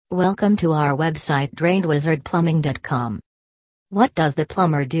Welcome to our website drainwizardplumbing.com. What does the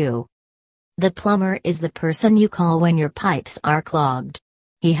plumber do? The plumber is the person you call when your pipes are clogged.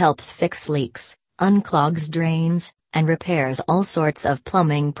 He helps fix leaks, unclogs drains, and repairs all sorts of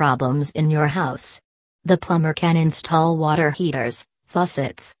plumbing problems in your house. The plumber can install water heaters,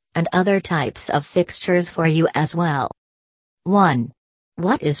 faucets, and other types of fixtures for you as well. 1.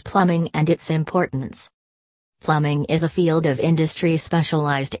 What is plumbing and its importance? Plumbing is a field of industry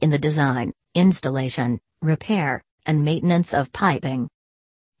specialized in the design, installation, repair, and maintenance of piping.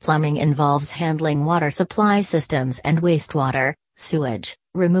 Plumbing involves handling water supply systems and wastewater, sewage,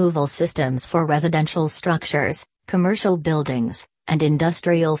 removal systems for residential structures, commercial buildings, and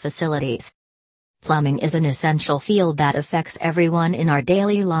industrial facilities. Plumbing is an essential field that affects everyone in our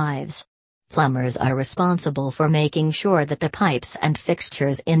daily lives. Plumbers are responsible for making sure that the pipes and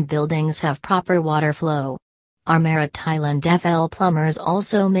fixtures in buildings have proper water flow. Our Merritt Island FL plumbers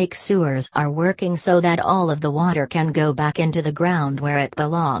also make sewers are working so that all of the water can go back into the ground where it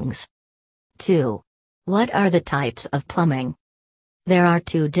belongs. 2. What are the types of plumbing? There are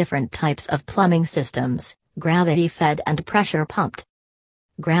two different types of plumbing systems, gravity-fed and pressure-pumped.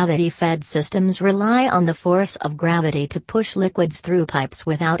 Gravity-fed systems rely on the force of gravity to push liquids through pipes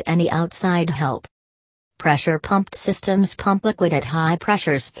without any outside help. Pressure-pumped systems pump liquid at high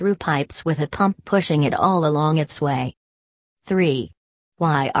pressures through pipes with a pump pushing it all along its way. 3.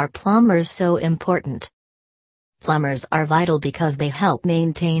 Why are plumbers so important? Plumbers are vital because they help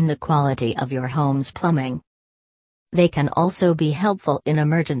maintain the quality of your home's plumbing. They can also be helpful in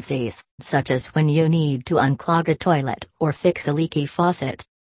emergencies, such as when you need to unclog a toilet or fix a leaky faucet.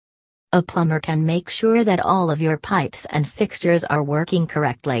 A plumber can make sure that all of your pipes and fixtures are working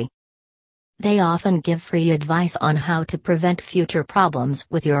correctly. They often give free advice on how to prevent future problems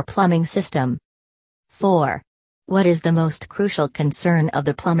with your plumbing system. 4. What is the most crucial concern of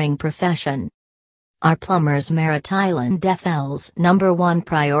the plumbing profession? Our plumbers Merritt Island FL's #1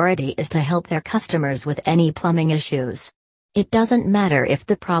 priority is to help their customers with any plumbing issues. It doesn't matter if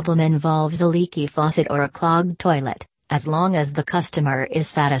the problem involves a leaky faucet or a clogged toilet, as long as the customer is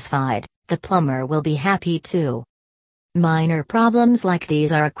satisfied, the plumber will be happy too. Minor problems like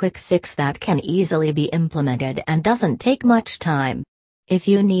these are a quick fix that can easily be implemented and doesn't take much time. If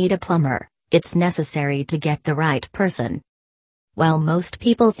you need a plumber, it's necessary to get the right person. While most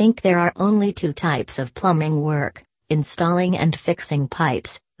people think there are only two types of plumbing work, installing and fixing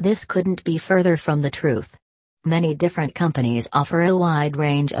pipes, this couldn't be further from the truth. Many different companies offer a wide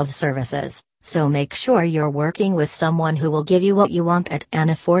range of services, so make sure you're working with someone who will give you what you want at an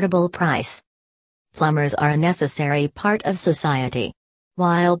affordable price. Plumbers are a necessary part of society.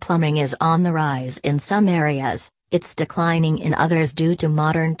 While plumbing is on the rise in some areas, it's declining in others due to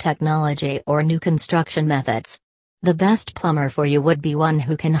modern technology or new construction methods. The best plumber for you would be one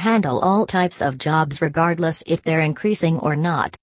who can handle all types of jobs regardless if they're increasing or not.